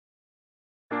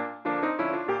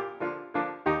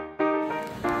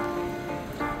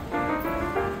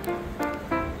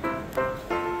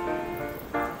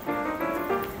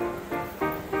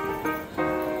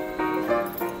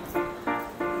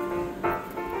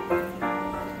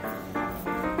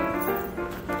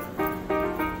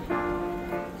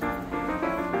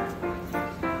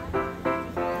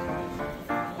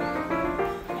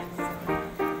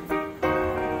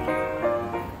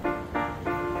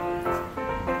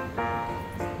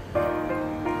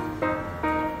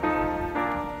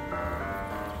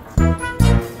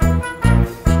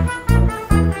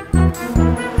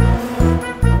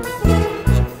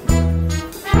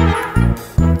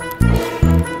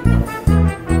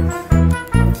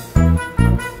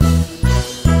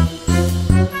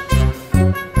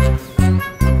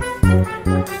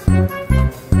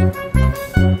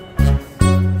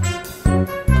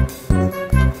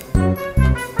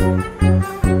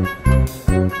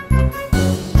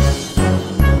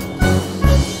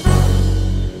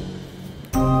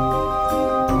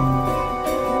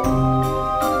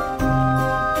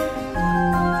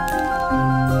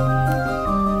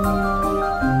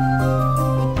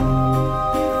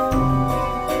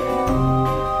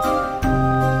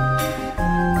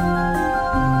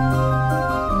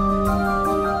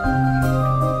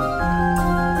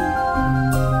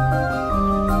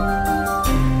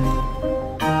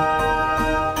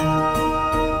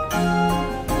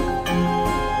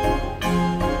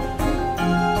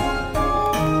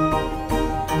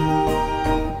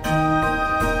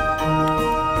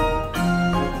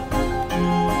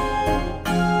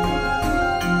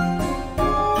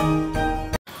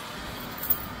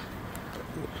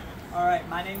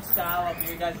my name's Sal. I'll be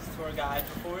your guys' tour guide.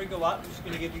 Before we go up, I'm just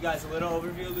going to give you guys a little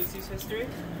overview of Lucy's history.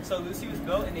 So Lucy was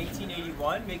built in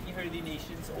 1881, making her the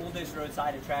nation's oldest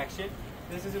roadside attraction.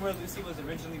 This isn't where Lucy was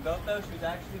originally built, though. She was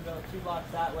actually built 2 blocks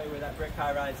that way where that brick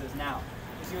high-rise is now.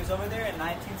 She was over there in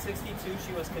 1962.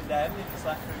 She was condemned and just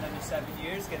left for another 7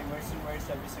 years, getting worse and worse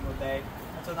every single day,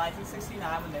 until 1969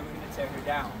 when they were going to tear her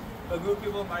down. But a group of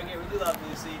people in Margate really loved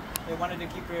Lucy. They wanted to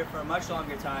keep her here for a much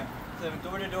longer time. So they went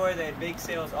door to door, they had big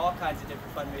sales, all kinds of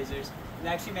different fundraisers, and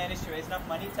actually managed to raise enough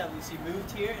money to have Lucy moved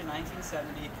here in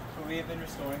 1970, where we have been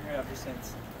restoring her ever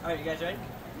since. Alright, you guys ready?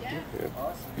 Yeah.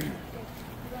 Awesome.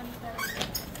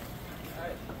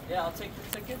 Alright, yeah, I'll take the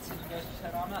tickets and you guys just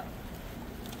head on up.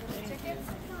 Tickets?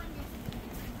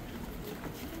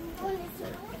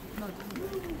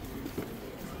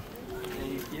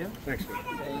 Thank you. Thanks.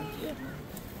 Thank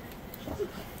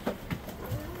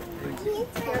you.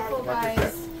 Careful,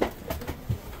 guys.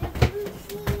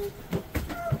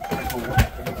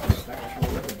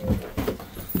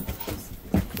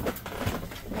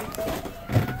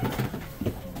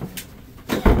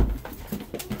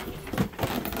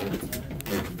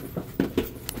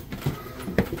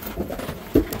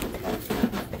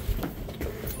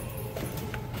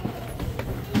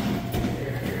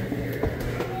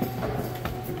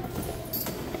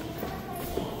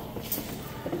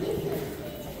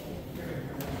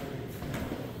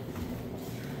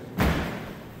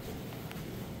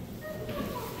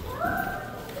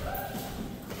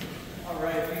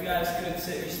 Could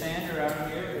sit or stand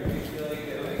around here, whatever you feel like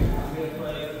doing. I'm going to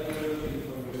play a little movie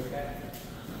for you, okay?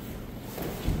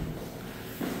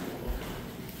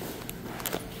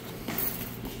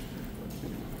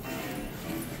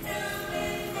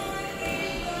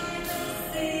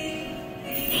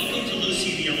 Welcome to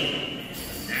Lucy the Elephant,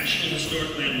 a National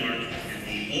Historic Landmark and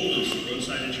the oldest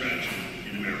roadside attraction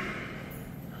in America.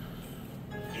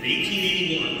 In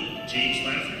 1881, James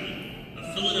Lafferty, a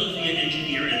Philadelphia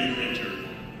engineer and inventor,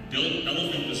 built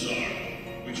Elephant Bazaar,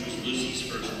 which was Lucy's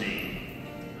first name.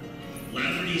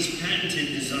 Lafferty's patented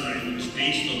design was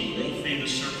based on the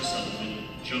world-famous circus elephant,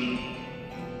 Jumbo.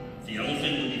 The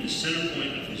elephant would be the center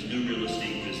point of his new real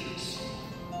estate business.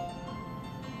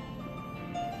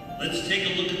 Let's take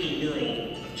a look at the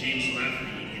world of James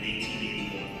Lafferty in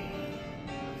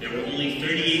 1881. There were only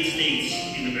 38 states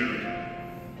in America.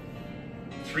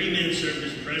 3 men served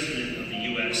as president of the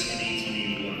U.S. in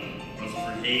 1881.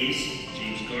 Rutherford Hayes,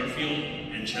 James Garfield,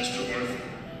 and Chester Arthur.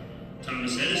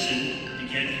 Thomas Edison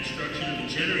began construction of a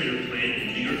generator plant in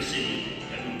New York City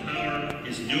that would power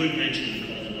his new invention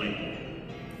called the light bulb.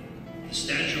 The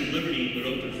Statue of Liberty would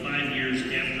open 5 years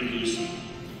after Lucy,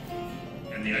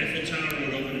 and the Eiffel Tower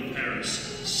would open in Paris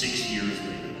 6 years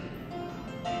later.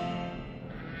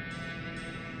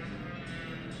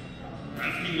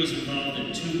 Lafferty was involved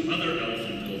in 2 other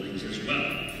elephant buildings as well,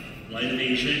 Light of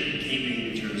Asia in Cape May,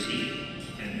 New Jersey,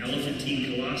 and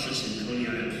Elephantine Colossus in Coney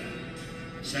Island.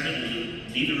 Sadly,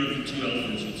 neither of the 2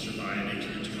 elephants would survive into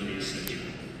the 20th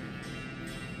century.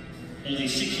 Only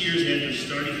 6 years after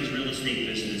starting his real estate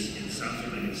business in South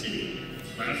Atlantic City,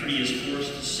 Lafferty is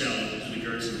forced to sell to the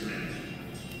Gertsen family.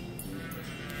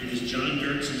 It is John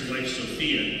Gertsen's wife,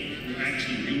 Sophia, who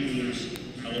actually renames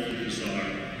Elephant Bazaar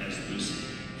as Lucy.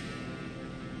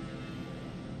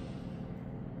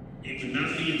 It would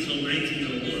not be until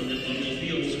 1901 that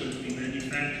automobiles would be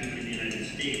manufactured in the United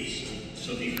States,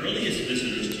 so the earliest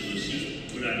visitors to Lucy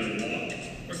would either walk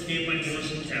or came by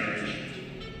horse and carriage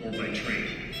or by train.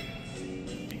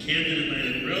 The Camden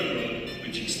Atlantic Railroad,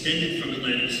 which extended from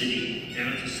Atlantic City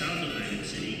down to South Atlantic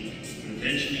City, would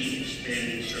eventually expand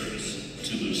its service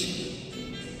to Lucy.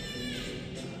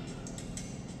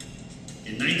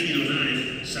 In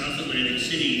 1909, South Atlantic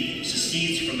City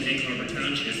secedes from Egg Harbor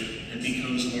Township and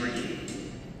becomes Margate.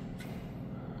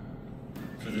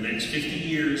 For the next 50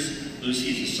 years, Lucy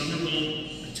is a summer home,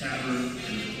 a tavern,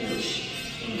 and of course,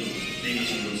 one of the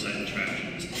famous roadside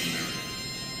attractions in America.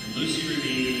 And Lucy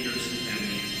remained in the Gertsen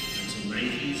family until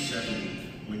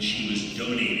 1970, when she was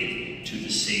donated to the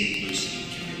Save Lucy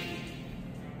committee.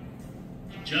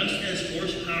 Just as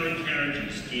horse-powered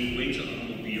carriages gave way to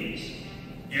automobiles,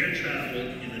 air travel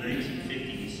in the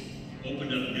 1950s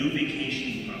opened up new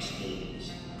vacationing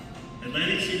possibilities.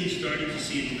 Atlantic City started to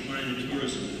see a decline in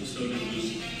tourism, and so did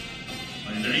Lucy.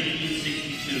 By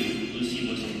 1962, Lucy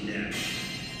was condemned.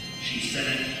 She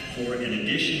sat for an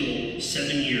additional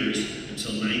 7 years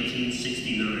until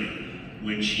 1969,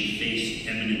 when she faced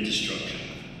imminent destruction.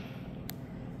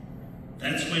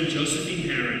 That's when Josephine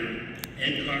Herron,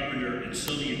 Ed Carpenter, and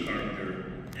Sylvia Carpenter,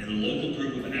 and a local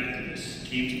group of activists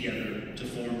came together to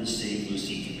form the Save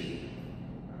Lucy Committee.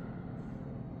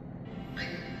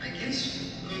 I guess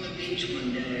on the beach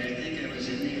one day, I think I was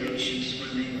in the ocean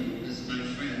swimming with my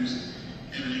friends,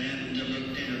 and I happened to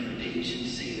look down the beach and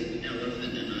see an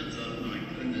elephant, and I thought, my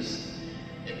goodness,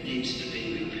 it needs to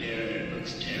be repaired. It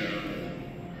looks terrible.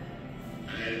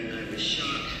 I was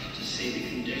shocked to see the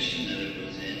condition that it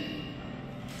was in,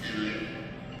 and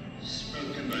I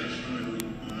spoke to my friend,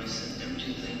 and I said, don't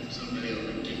you think somebody ought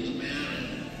to do about it?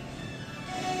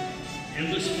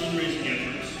 Endless fundraising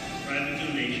efforts, private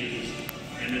donations,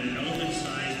 and an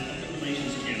elephant-sized public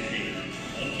relations campaign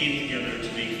all came together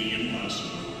to make the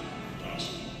impossible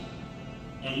possible.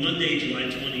 On Monday, July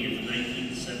 20th,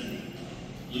 1970,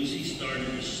 Lucy started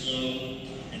a slow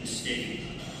and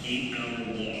steady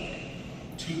 8-hour walk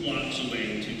 2 blocks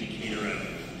away to Decatur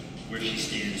Avenue, where she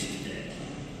stands today.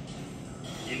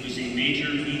 It was a major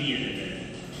media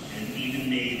event and even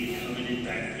made the coveted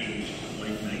back page of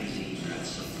Life magazine that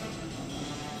summer.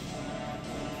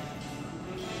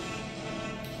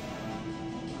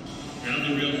 Now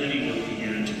the real heavy work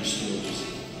began to restore Lucy.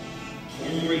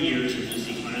 4 more years as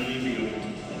Lucy finally reopened to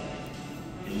the public.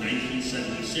 In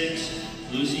 1976,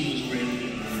 Lucy was granted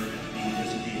the honor of being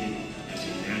designated as a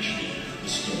National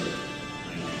Historic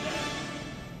Landmark.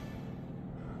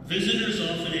 Visitors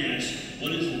often ask,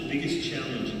 what is the biggest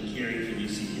challenge in caring for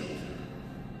Lucy the elephant?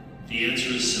 The answer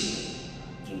is simple: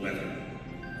 the weather.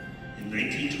 In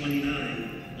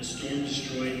 1929, a storm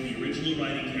destroyed the original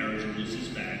riding carriage on Lucy's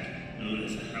back, known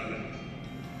as the howdah.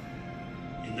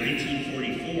 In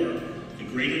 1944, the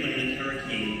Great Atlantic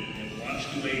Hurricane that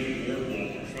washed away the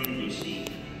boardwalk in front of Lucy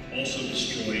also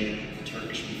destroyed the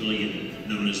Turkish pavilion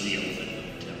known as the Elephant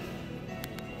Hotel.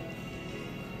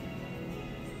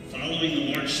 Following the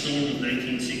March storm of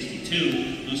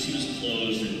 1962, Lucy was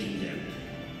closed and condemned.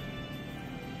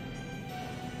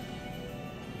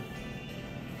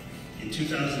 In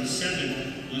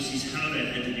 2007, Lucy's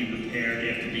howdah had to be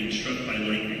repaired after being struck by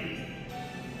lightning.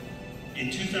 In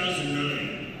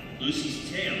 2009, Lucy's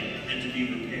tail had to be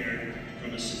repaired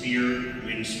from a severe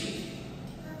windstorm.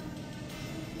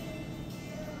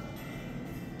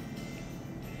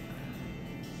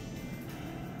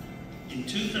 In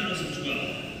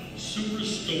 2012,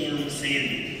 Superstorm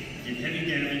Sandy did heavy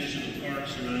damage to the park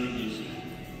surrounding Lucy,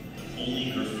 but only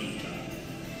her feet got it.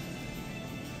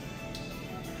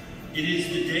 It is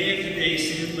the day-after-day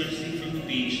sandblasting from the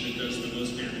beach that does the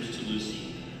most damage to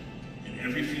Lucy, and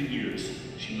every few years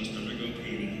she must undergo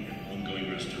painting and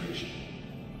ongoing restoration.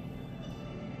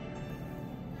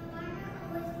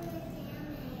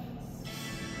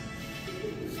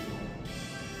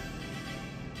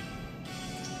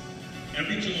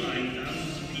 Every July,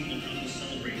 thousands of people come to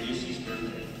celebrate Lucy's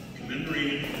birthday,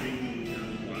 commemorating her being down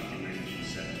the block in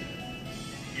 1970.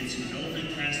 It's an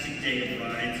elephant-tastic day of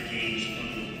rides, games, fun,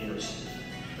 and of course,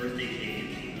 birthday cake and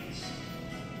peanuts.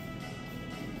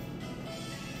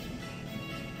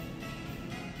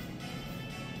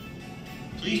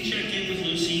 Please check in with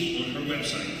Lucy on her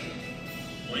website.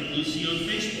 Like Lucy on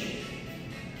Facebook.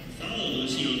 Follow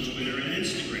Lucy on Twitter and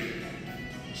Instagram.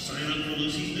 Sign up for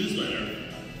Lucy's newsletter.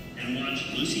 And watch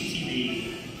Lucy TV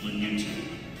on YouTube.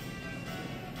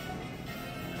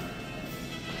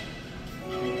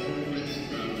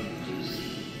 Lucy,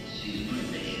 she's my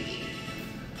baby.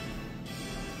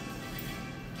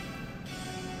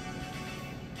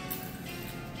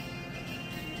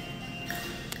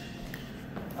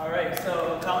 Alright, so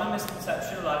a common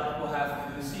misconception a lot of people have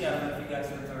of Lucy, I don't know if you guys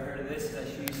have ever heard of this, is that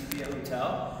she used to be a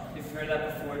hotel. If you've heard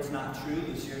that before, it's not true.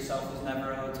 Lucy herself was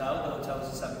never a hotel. The hotel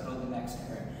was a separate building next to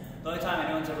her. The only time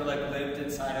anyone's ever lived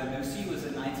inside of Lucy was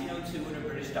in 1902 when a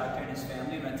British doctor and his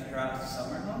family rented her out as a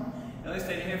summer home. They only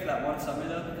stayed here for that one summer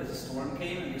though because a storm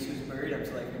came and Lucy was buried up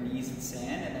to her knees in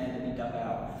sand and they had to be dug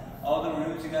out. All the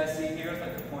rooms you guys see here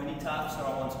with the pointy tops are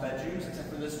all once bedrooms except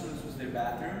for this one. This was their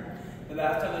bathroom. The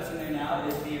bathtub that's in there now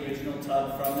is the original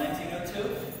tub from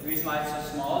 1902. The reason why it's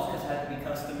so small is because it had to be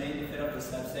custom made to fit up the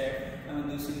steps there. And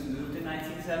when Lucy was moved in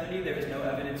 1970, there was no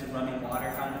evidence of running water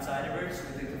found inside of her. So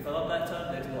they could fill up that tub,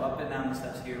 they had to go up and down the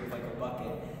steps here with a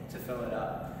bucket to fill it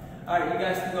up. Alright, you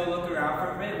guys can go look around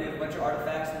for a bit. We have a bunch of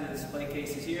artifacts in the display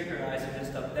cases here. Her eyes are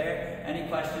just up there. Any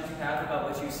questions you have about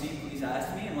what you see, please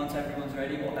ask me. And once everyone's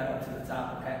ready, we'll head up to the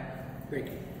top, okay? Great.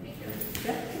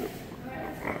 Yeah.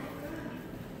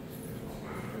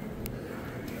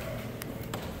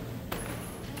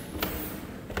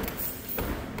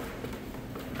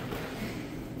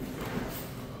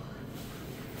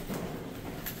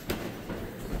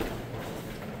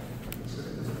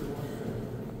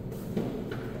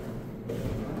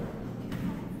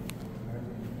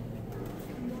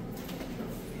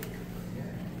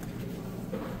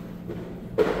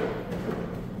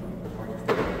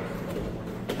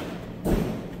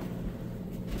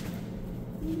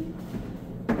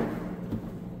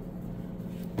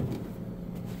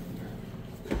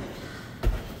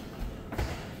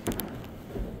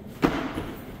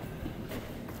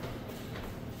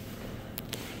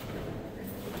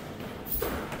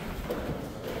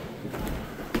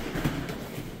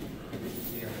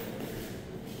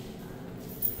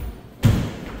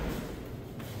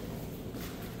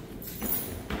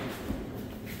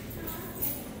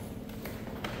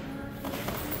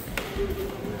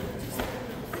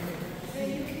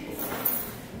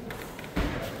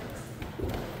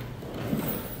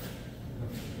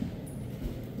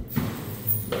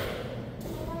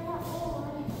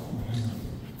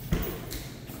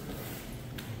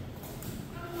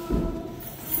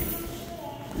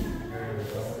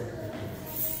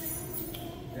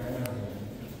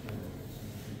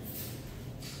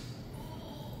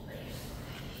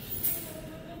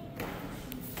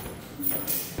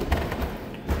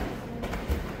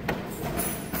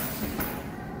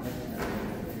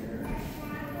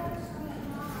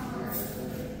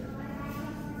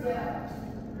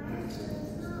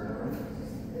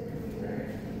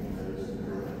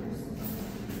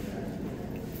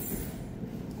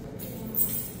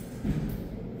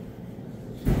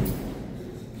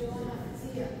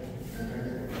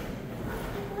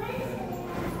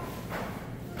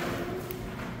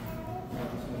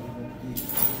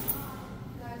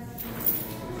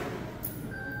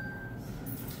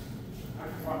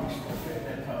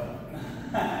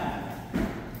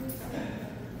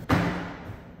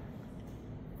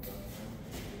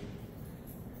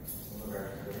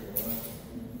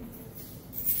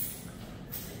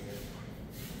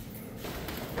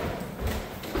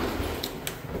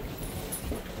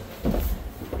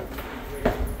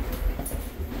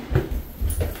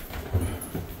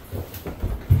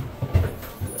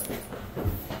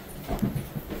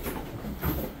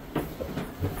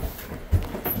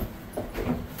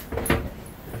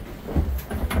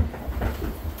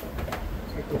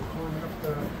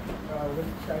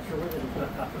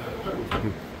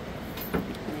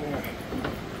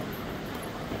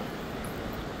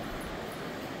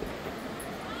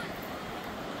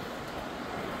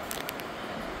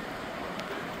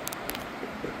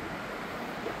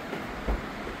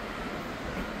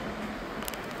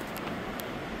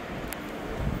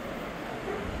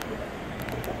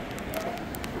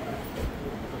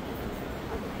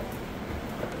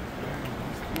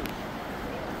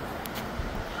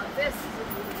 This.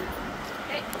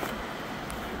 Hey.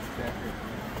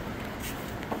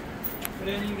 Would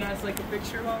any of you guys like a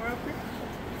picture while we're up here?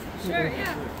 Sure,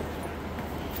 yeah.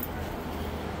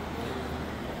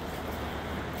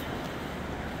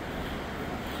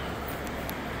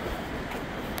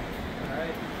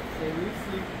 Alright, say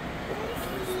Lucy.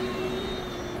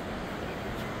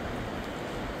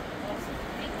 Awesome.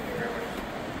 Thank you.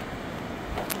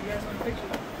 You guys want a picture?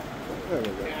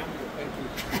 Yeah, thank you.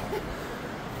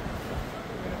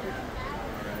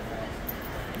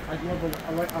 I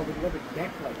would love a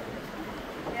deck like this.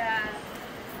 Yeah.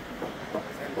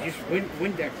 Just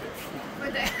Windex it.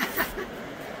 With it.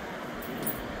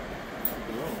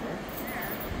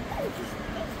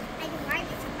 I can ride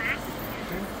it to back.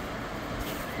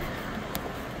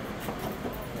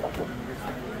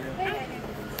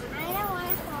 I don't want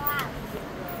to fall out.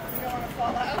 You don't want to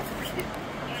fall out?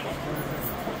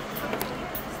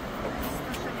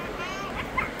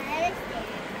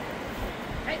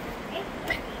 Hey.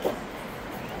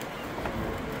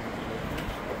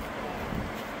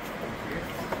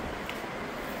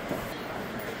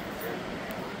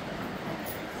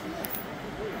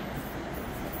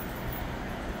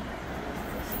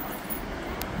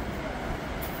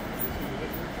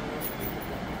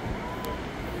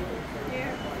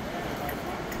 Here.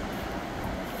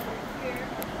 Here.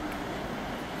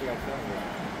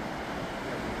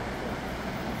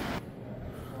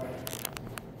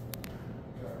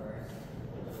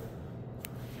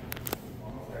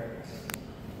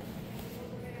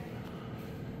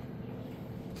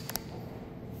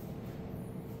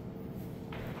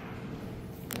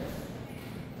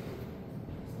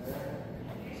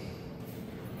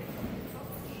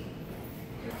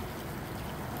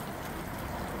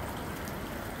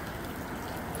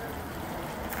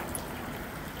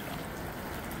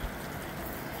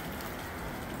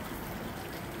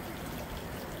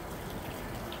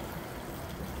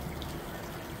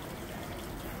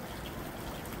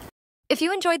 If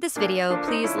you enjoyed this video,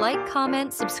 please like,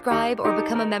 comment, subscribe, or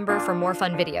become a member for more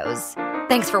fun videos.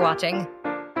 Thanks for watching.